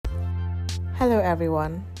Hello,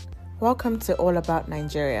 everyone. Welcome to All About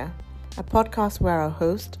Nigeria, a podcast where our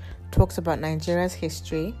host talks about Nigeria's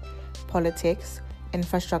history, politics,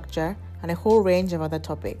 infrastructure, and a whole range of other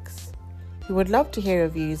topics. We would love to hear your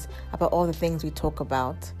views about all the things we talk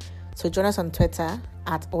about, so join us on Twitter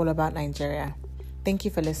at All About Nigeria. Thank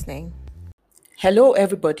you for listening. Hello,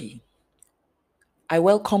 everybody. I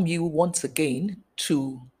welcome you once again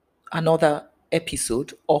to another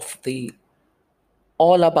episode of the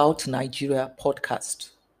All About Nigeria podcast.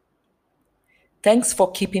 Thanks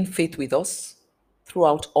for keeping faith with us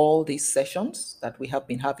throughout all these sessions that we have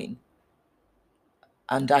been having.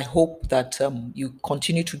 And I hope that you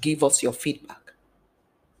continue to give us your feedback.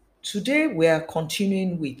 Today, we are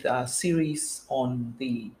continuing with our series on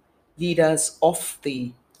the leaders of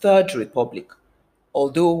the Third Republic.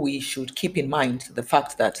 Although we should keep in mind the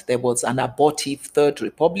fact that there was an abortive Third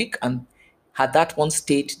Republic, and had that one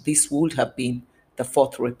stayed, this would have been the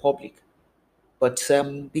Fourth Republic. But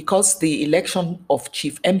because the election of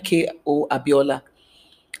Chief MKO Abiola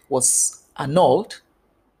was annulled,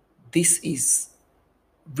 this is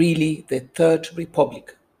really the Third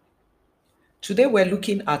Republic. Today we're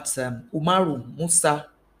looking at Umaru Musa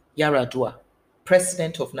Yar'Adua,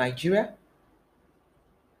 President of Nigeria,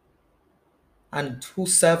 and who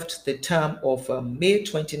served the term of May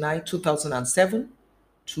 29, 2007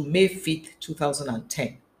 to May 5th,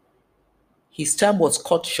 2010. His term was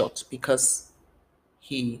cut short because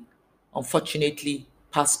he unfortunately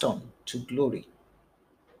passed on to glory.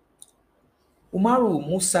 Umaru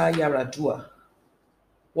Musa Yar'Adua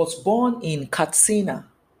was born in Katsina,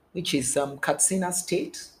 which is Katsina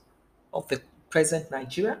State of the present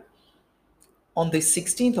Nigeria, on the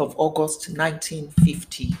 16th of August,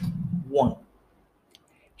 1951.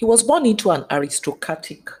 He was born into an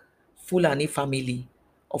aristocratic Fulani family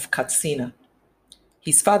of Katsina.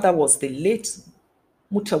 His father was the late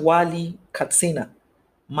Mutawali Katsina,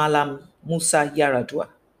 Malam Musa Yar'Adua,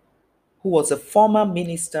 who was a former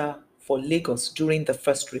minister for Lagos during the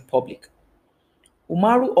First Republic.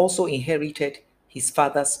 Umaru also inherited his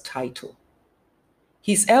father's title.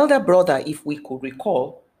 His elder brother, if we could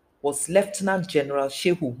recall, was Lieutenant General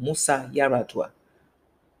Shehu Musa Yar'Adua,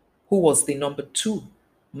 who was the number 2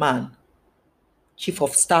 man, Chief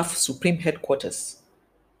of Staff, Supreme Headquarters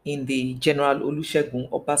in the General Olusegun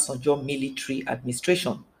Obasanjo military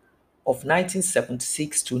administration of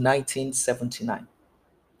 1976 to 1979.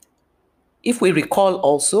 If we recall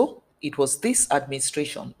also, it was this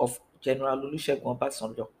administration of General Olusegun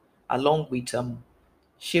Obasanjo, along with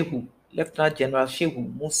Lieutenant General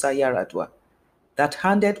Shehu Musa Yar'Adua, that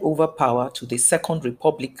handed over power to the Second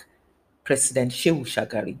Republic President Shehu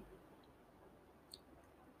Shagari.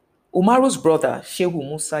 Umaru's brother, Shehu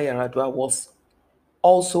Musa Yar'Adua, was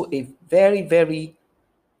also a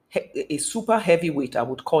super heavyweight, I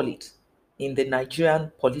would call it, in the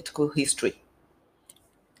Nigerian political history.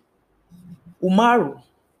 Umaru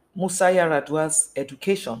Musa Yar'Adua's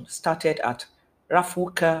education started at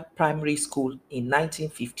Rafuka Primary School in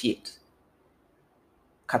 1958,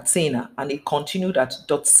 Katsina, and it continued at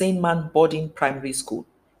Dotsenman Boarding Primary School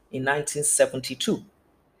in 1972.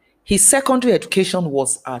 His secondary education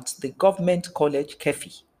was at the Government College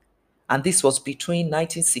Kefi, and this was between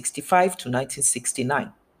 1965 to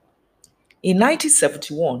 1969. In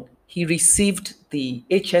 1971, he received the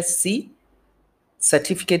HSC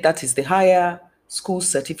certificate, that is the Higher School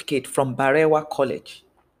Certificate, from Barewa College.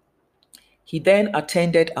 He then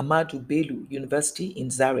attended Ahmadu Bello University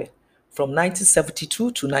in Zaria from 1972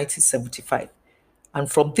 to 1975.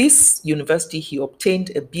 And from this university, he obtained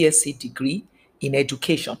a BSc degree in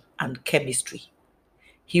education and chemistry.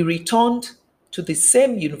 He returned to the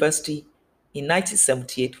same university in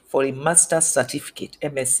 1978 for a master's certificate,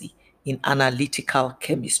 MSc, in analytical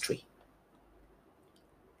chemistry.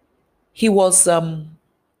 He was a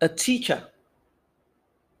teacher,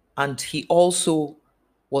 and he also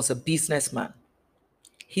was a businessman.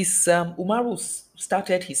 Umaru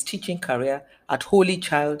started his teaching career at Holy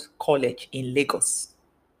Child College in Lagos.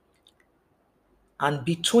 And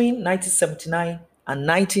between 1979 and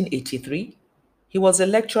 1983, he was a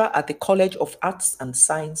lecturer at the College of Arts and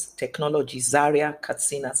Science Technology, Zaria,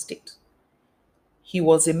 Katsina State. He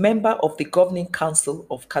was a member of the Governing Council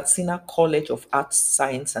of Katsina College of Arts,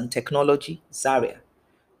 Science and Technology, Zaria,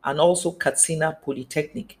 and also Katsina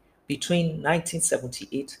Polytechnic between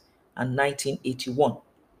 1978 and 1981.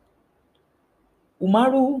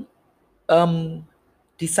 Umaru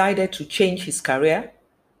decided to change his career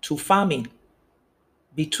to farming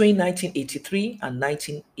between 1983 and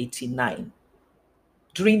 1989.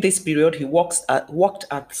 During this period, he worked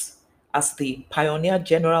as the pioneer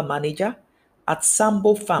general manager at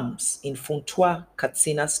Sambo Farms in Funtua,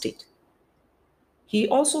 Katsina State. He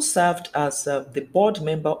also served as the board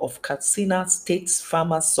member of Katsina State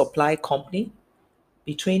Farmers Supply Company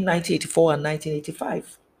between 1984 and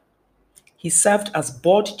 1985. He served as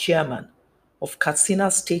board chairman of Katsina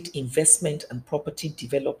State Investment and Property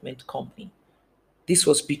Development Company. This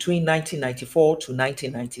was between 1994 to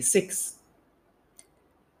 1996.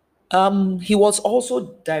 He was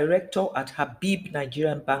also director at Habib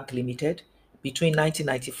Nigerian Bank Limited between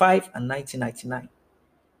 1995 and 1999.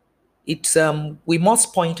 We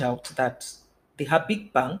must point out that the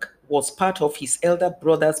Habib Bank was part of his elder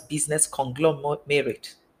brother's business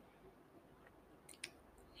conglomerate.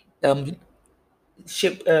 Lieutenant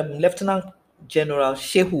General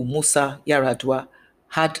Shehu Musa Yaradua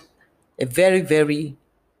had a very, very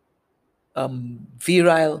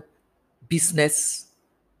virile business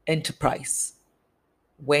enterprise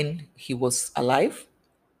when he was alive,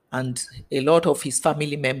 and a lot of his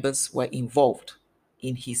family members were involved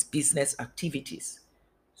in his business activities.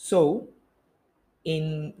 So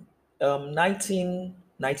in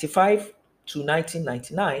 1995 to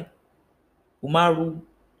 1999, Umaru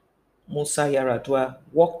Musa Yaradua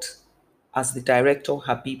worked as the director of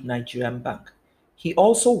Habib Nigerian Bank. He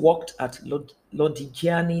also worked at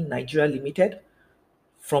Lodigiani Nigeria Limited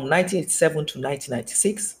from 1987 to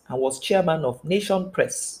 1996 and was chairman of Nation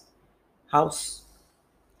House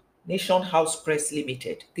Press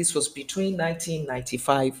Limited. This was between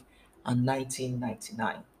 1995 and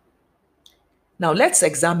 1999. Now let's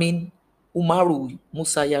examine Umaru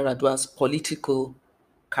Musa Yaradua's political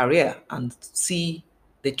career and see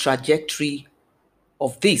the trajectory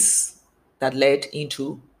of this that led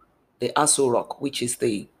into the Aso Rock, which is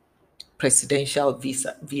the presidential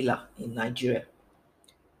villa in Nigeria.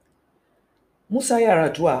 Musa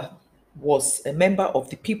Yaradua was a member of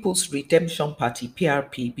the People's Redemption Party,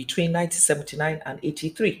 PRP, between 1979 and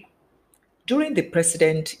 83. During the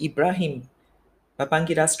President Ibrahim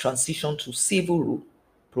Babangida's transition to civil rule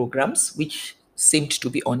programs, which seemed to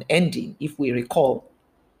be unending, if we recall,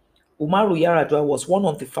 Umaru Yaradua was one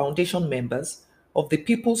of the foundation members of the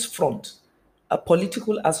People's Front, a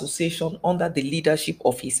political association under the leadership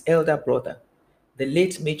of his elder brother, the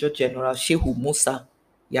late Major General Shehu Musa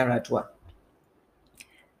Yaradua.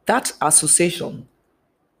 That association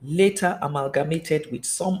later amalgamated with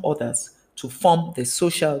some others to form the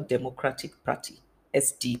Social Democratic Party,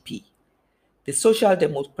 SDP. The Social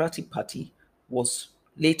Democratic Party was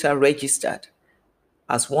later registered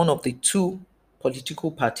as one of the two political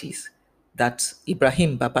parties that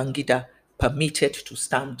Ibrahim Babangida permitted to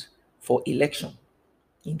stand for election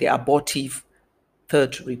in the abortive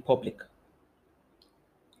Third Republic.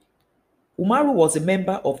 Umaru was a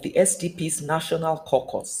member of the SDP's National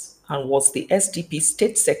Caucus and was the SDP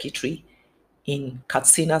State Secretary in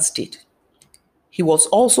Katsina State. He was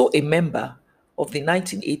also a member of the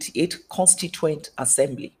 1988 Constituent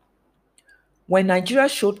Assembly. When Nigeria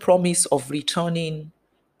showed promise of returning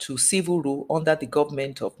to civil rule under the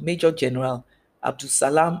government of Major General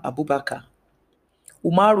Abdulsalam Abubakar,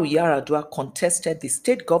 Umaru Yaradua contested the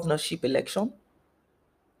state governorship election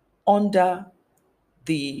under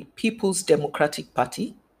the People's Democratic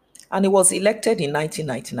Party, and he was elected in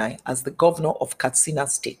 1999 as the governor of Katsina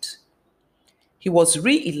State. He was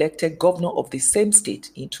re-elected governor of the same state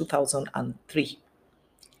in 2003.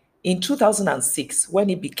 In 2006, when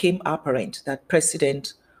it became apparent that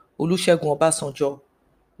President Olusegun Obasanjo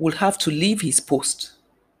would have to leave his post,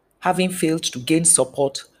 having failed to gain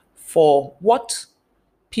support for what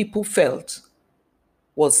people felt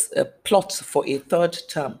was a plot for a third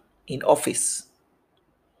term in office,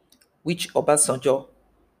 which Obasanjo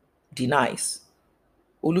denies,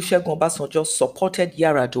 Olusegun Obasanjo supported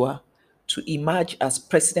Yaradua to emerge as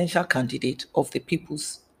presidential candidate of the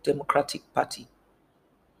People's Democratic Party.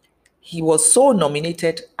 He was so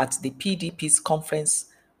nominated at the PDP's conference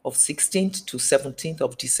of 16th to 17th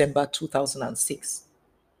of December 2006.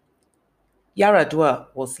 Yaradua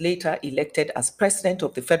was later elected as President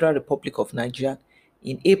of the Federal Republic of Nigeria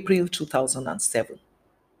in April 2007.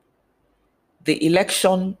 The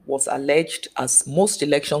election was alleged, as most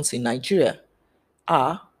elections in Nigeria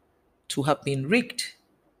are, to have been rigged.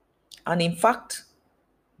 And in fact,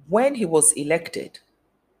 when he was elected,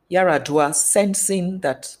 Yaradua, sensing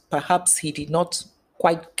that perhaps he did not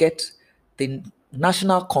quite get the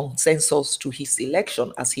national consensus to his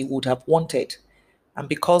election as he would have wanted, and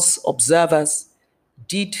because observers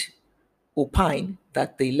did opine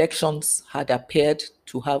that the elections had appeared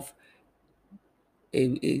to have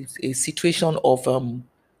a situation of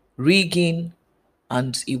rigging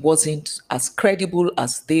and it wasn't as credible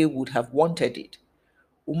as they would have wanted it,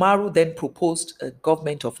 Umaru then proposed a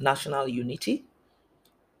government of national unity.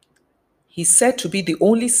 He's said to be the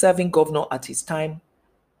only serving governor at his time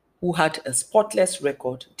who had a spotless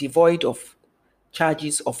record devoid of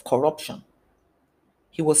charges of corruption.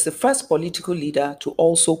 He was the first political leader to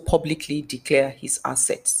also publicly declare his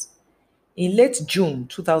assets. In late June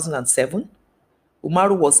 2007,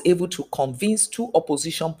 Umaru was able to convince two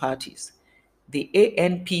opposition parties, the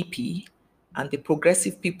ANPP and the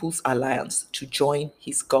Progressive People's Alliance, to join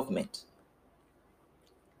his government.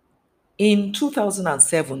 In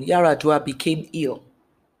 2007, Yar'Adua became ill.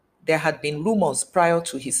 There had been rumors prior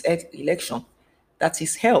to his election that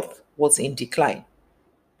his health was in decline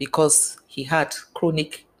because he had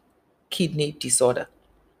chronic kidney disorder.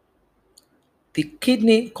 The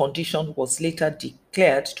kidney condition was later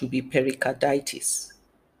declared to be pericarditis.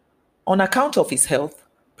 On account of his health,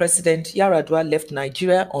 President Yar'Adua left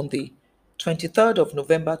Nigeria on the 23rd of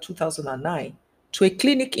November 2009 to a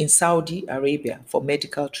clinic in Saudi Arabia for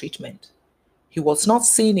medical treatment. He was not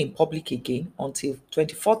seen in public again until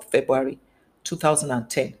 24th February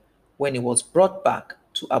 2010, when he was brought back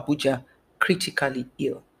to Abuja critically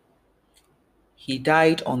ill. He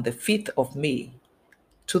died on the 5th of May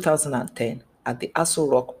 2010 at the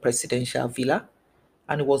Aso Rock Presidential Villa,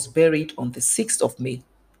 and was buried on the 6th of May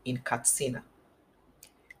in Katsina.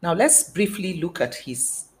 Now let's briefly look at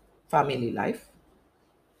his family life.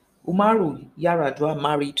 Umaru Yar'Adua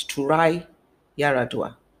married Turai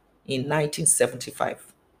Yar'Adua in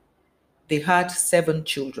 1975. They had 7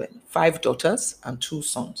 children, 5 daughters and 2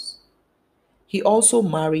 sons. He also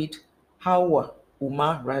married Hawa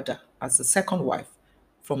Umar Rada as the second wife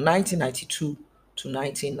from 1992 to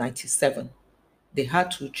 1997. They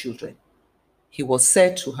had 2 children. He was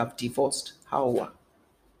said to have divorced Hawa.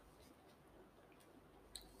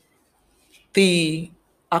 The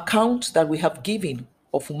account that we have given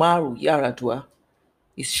of Umaru Yar'Adua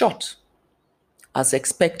is short, as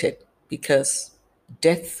expected, because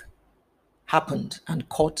death happened and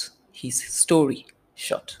cut his story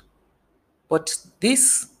short. But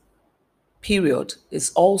this period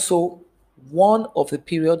is also one of the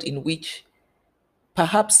period in which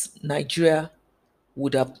perhaps Nigeria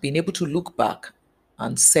would have been able to look back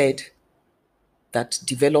and said that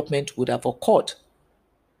development would have occurred,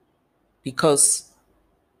 because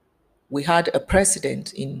we had a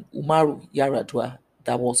president in Umaru Yar'Adua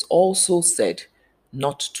that was also said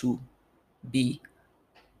not to be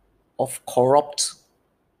of corrupt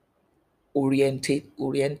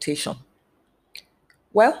orientation.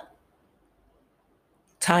 Well,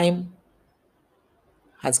 time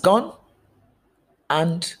has gone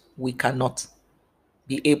and we cannot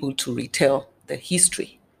be able to retell the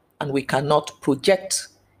history, and we cannot project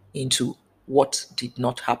into what did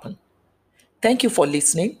not happen. Thank you for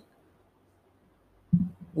listening.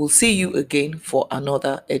 We'll see you again for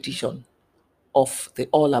another edition of the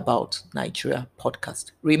All About Nigeria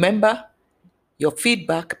podcast. Remember, your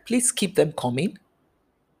feedback, please keep them coming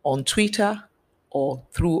on Twitter or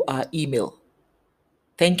through our email.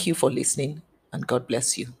 Thank you for listening, and God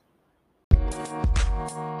bless you.